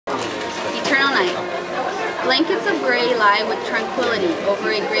night. Blankets of gray lie with tranquility over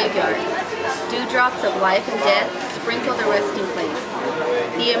a graveyard. Dewdrops of life and death sprinkle the resting place.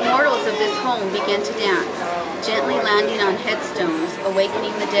 The immortals of this home begin to dance, gently landing on headstones,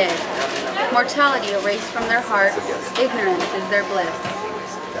 awakening the dead. Mortality erased from their hearts, ignorance is their bliss.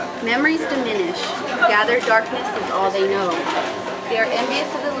 Memories diminish, gathered darkness is all they know. They are envious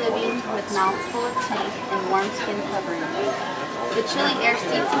of the living, with mouths full of teeth and warm skin covering. The chilly air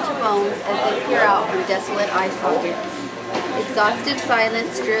seeps into bones as they peer out from desolate eye sockets. Exhaustive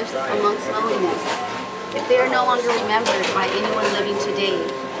silence drifts amongst loneliness. If they are no longer remembered by anyone living today,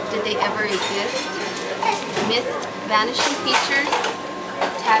 did they ever exist? Missed vanishing features,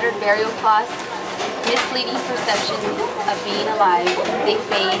 tattered burial cloths, misleading perceptions of being alive, they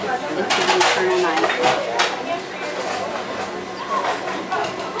fade into the eternal night.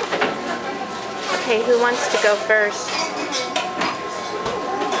 Okay, who wants to go first?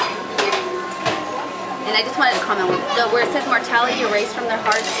 And I just wanted to comment where it says mortality erased from their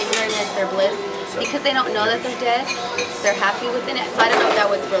hearts, ignorant is their bliss. Because they don't know that they're dead, they're happy within it. So I don't know if that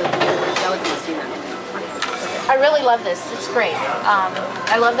was really cool. That was interesting. I really love this. It's great.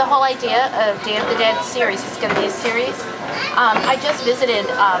 I love the whole idea of Day of the Dead series. It's going to be a series. I just visited,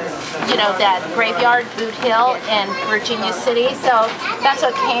 that graveyard, Boot Hill in Virginia City. So that's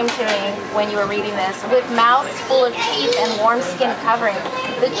what came to me when you were reading this. With mouths full of teeth and warm skin covering,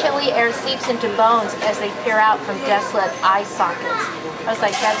 the chilly air seeps into bones as they peer out from desolate eye sockets. I was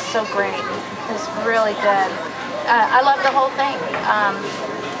like, that's so great. It's really good. I love the whole thing.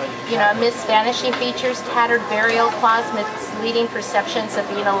 Missed vanishing features, tattered burial cloths, misleading perceptions of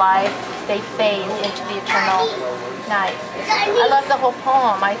being alive, they fade into the eternal night. I love the whole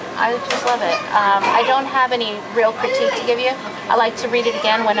poem. I just love it. I don't have any real critique to give you. I like to read it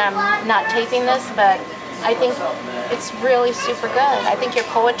again when I'm not taping this, but I think it's really super good. I think your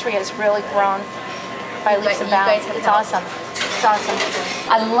poetry has really grown by leaps and bounds. It's awesome. It's awesome.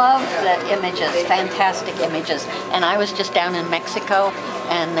 I love the images, fantastic images. And I was just down in Mexico,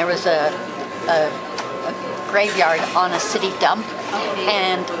 and there was a graveyard on a city dump,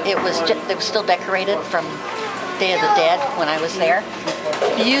 and it was still decorated from Day of the Dead when I was there.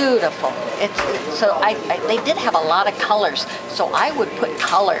 Beautiful. They did have a lot of colors, so I would put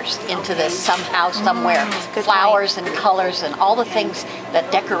colors into this somehow, somewhere. Flowers and colors and all the things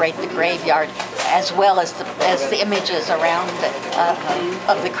that decorate the graveyard, as well as the images around it,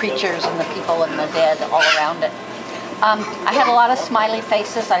 of the creatures and the people and the dead all around it. I had a lot of smiley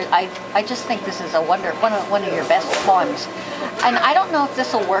faces. I just think this is one of your best poems. And I don't know if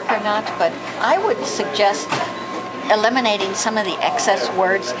this will work or not, but I would suggest eliminating some of the excess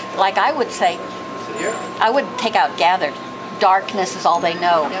words. Like I would say, I would take out gathered. Darkness is all they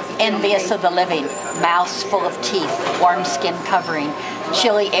know. Envious of the living. Mouths full of teeth. Warm skin covering.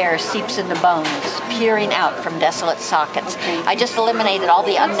 Chilly air seeps into bones. Peering out from desolate sockets. I just eliminated all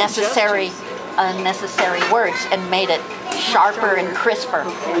the unnecessary words and made it sharper and crisper.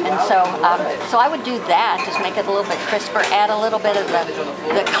 And so I would do that, just make it a little bit crisper, add a little bit of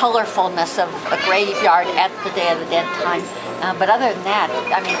the colorfulness of a graveyard at the Day of the Dead time. But other than that,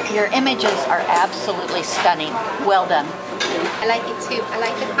 I mean, your images are absolutely stunning. Well done. I like it too. I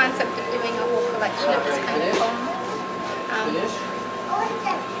like the concept of doing a whole collection of this kind of poem.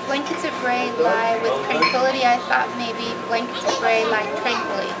 Blankets of gray lie with tranquility. I thought maybe blankets of gray lie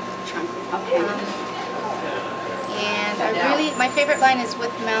tranquilly. And my favorite line is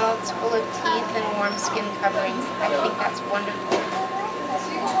with mouths full of teeth and warm skin coverings. I think that's wonderful.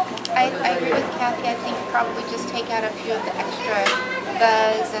 I agree with Kathy. I think probably just take out a few of the extra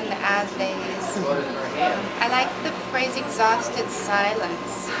thes and the as-theys. I like the phrase exhausted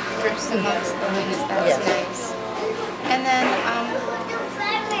silence drifts amongst loneliness. That's nice. And then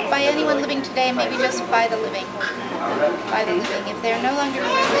by anyone living today, maybe just by the living. By the living. If they're no longer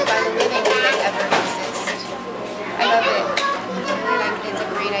remembered by the living, will they ever exist? I love it. I like it. It's a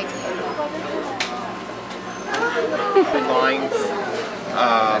great idea. The lines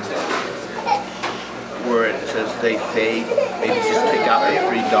where it says they fade, maybe just take out the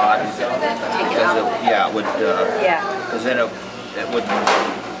 3 dots. Because then it would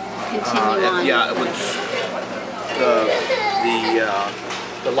Continue on. Yeah, it would.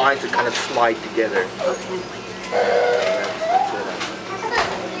 The lines would kind of slide together.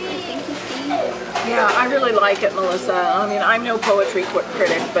 Yeah, I really like it, Melissa. I mean, I'm no poetry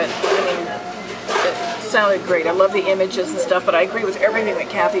critic, but I mean, it sounded great. I love the images and stuff, but I agree with everything that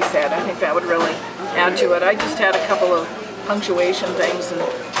Kathy said. I think that would really add to it. I just had a couple of punctuation things and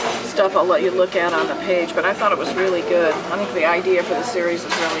stuff I'll let you look at on the page, but I thought it was really good. I think the idea for the series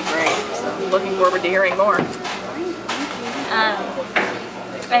is really great. So I'm looking forward to hearing more.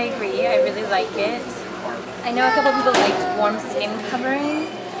 I agree. I really like it. I know a couple people liked warm skin covering.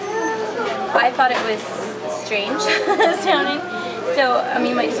 I thought it was strange sounding. So, I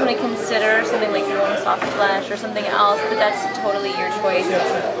mean, you might just want to consider something like warm soft flesh or something else, but that's totally your choice.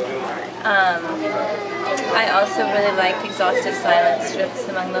 I also really liked Exhausted Silence strips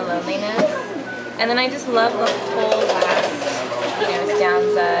Among the Loneliness. And then I just love the whole last,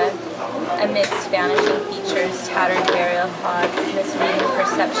 stanza. Amidst vanishing features, tattered burial cloths, misreading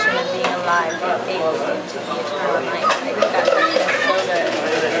perception of being alive that fades into the eternal night. I think that's just so good.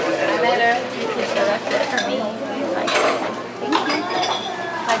 So that's it for me. I like it. Thank you.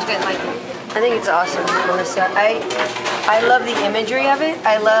 How'd you guys like it? I think it's awesome, Melissa. I love the imagery of it.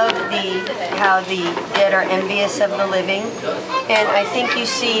 I love how the dead are envious of the living. And I think you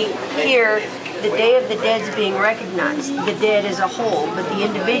see here the Day of the Dead's being recognized, the dead as a whole, but the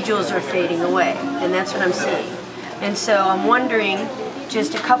individuals are fading away, and that's what I'm seeing. And so I'm wondering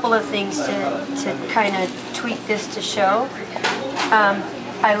just a couple of things to kind of tweak this to show.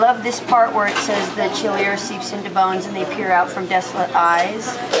 I love this part where it says the chill air seeps into bones and they peer out from desolate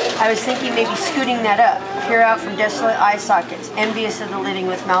eyes. I was thinking maybe scooting that up. Peer out from desolate eye sockets, envious of the living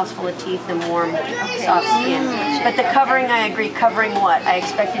with mouths full of teeth and warm, soft skin. But the covering, I agree, covering what? I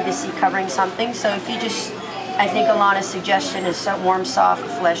expected to see covering something. So if you just, I think Alana's suggestion is warm, soft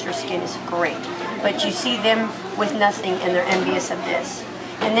flesh or skin is great. But you see them with nothing and they're envious of this.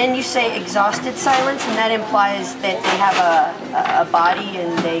 And then you say exhausted silence, and that implies that they have a body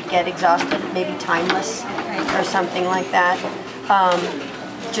and they get exhausted, maybe timeless or something like that,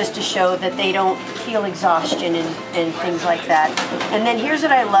 just to show that they don't feel exhaustion and things like that. And then here's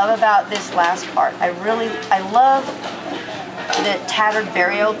what I love about this last part. I love the tattered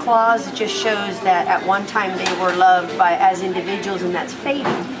burial clause. It just shows that at one time they were loved as individuals, and that's fading.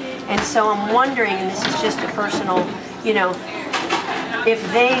 And so I'm wondering, and this is just a personal, if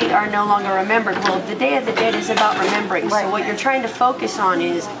they are no longer remembered, well, the Day of the Dead is about remembering. So what you're trying to focus on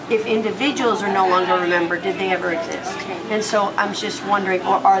is if individuals are no longer remembered, did they ever exist? And so I'm just wondering,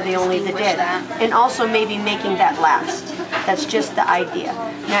 or are they only the dead? And also maybe making that last. That's just the idea.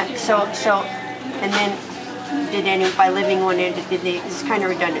 Now, and then by living one end, it's kind of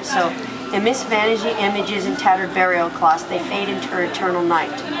redundant. So amidst vanishing images and tattered burial cloths, they fade into eternal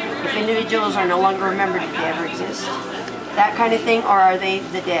night. If individuals are no longer remembered, did they ever exist? That kind of thing, or are they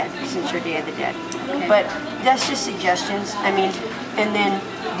the dead, since you're Day of the Dead? Okay. But that's just suggestions. I mean, and then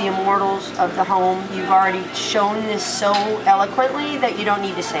the immortals of the home, you've already shown this so eloquently that you don't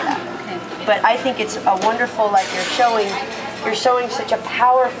need to say that. Okay. But I think it's a wonderful, like you're showing such a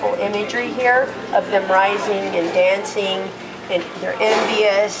powerful imagery here of them rising and dancing, and they're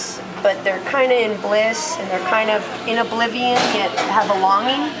envious, but they're kind of in bliss, and they're kind of in oblivion, yet have a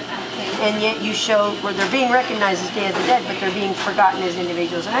longing. And yet you show where they're being recognized as Day of the Dead, but they're being forgotten as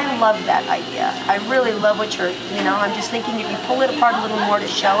individuals. And I love that idea. I really love what I'm just thinking if you pull it apart a little more to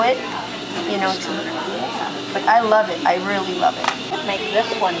show it, but I love it. I really love it. Make this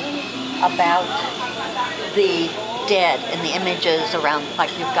one about the dead and the images around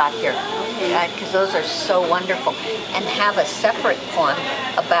like you've got here, because those are so wonderful, and have a separate poem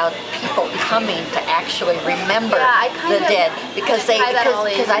about people coming to actually remember the dead, because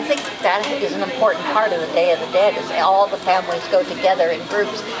I think that is an important part of the Day of the Dead, is all the families go together in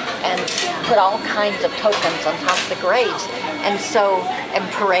groups and put all kinds of tokens on top of the graves, and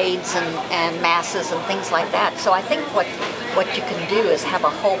parades and masses and things like that. So I think what you can do is have a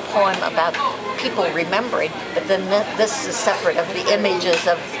whole poem about people remembering, but then this is separate of the images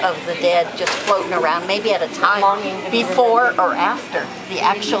of the dead just floating around, maybe at a time before or after the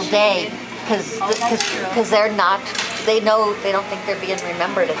actual day, because they're not, they don't think they're being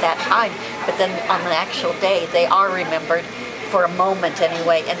remembered at that time, but then on the actual day they are remembered for a moment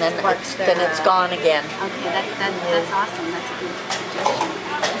anyway, and then it's gone again. Okay, that's awesome. That's a good suggestion.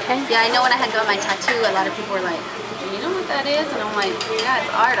 Okay. Yeah, I know when I had got my tattoo, a lot of people were like, you know what that is? And I'm like, yeah, it's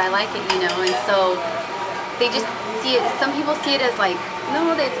art. I like it, and so they just see it. Some people see it as like,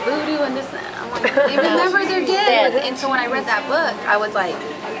 no, it's voodoo and this. I'm like, they remember their dead. And so when I read that book, I was like,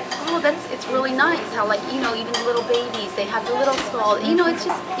 oh, it's really nice how even the little babies, they have the little skull. It's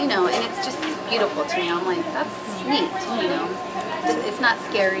just and it's just beautiful to me. I'm like, that's neat. It's not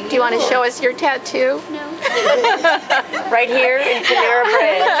scary. Do you want to show us your tattoo? No. Right here in Panera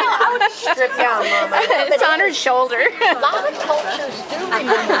Bread. Strip down, Mama. It's on her shoulder. A lot of cultures do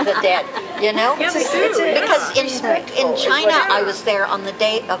remember the dead, because in China, I was there on the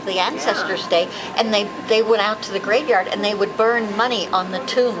day of the Ancestors' Day, and they went out to the graveyard and they would burn money on the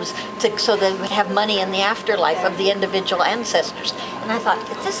tombs so they would have money in the afterlife of the individual ancestors. And I thought,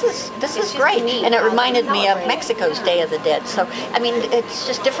 this is great, and it reminded me of Mexico. Mexico's Day of the Dead. So, I mean, it's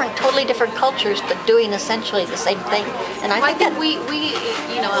just different, totally different cultures, but doing essentially the same thing. And I think we,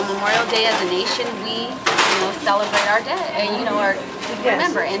 you know, on Memorial Day as a nation, we, you know, celebrate our dead, and you know, we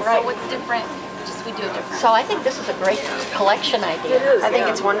remember. And so what's different? Just we do it different. So I think this is a great collection idea. It is, I think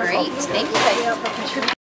it's wonderful. Great. Thank you guys for contributing.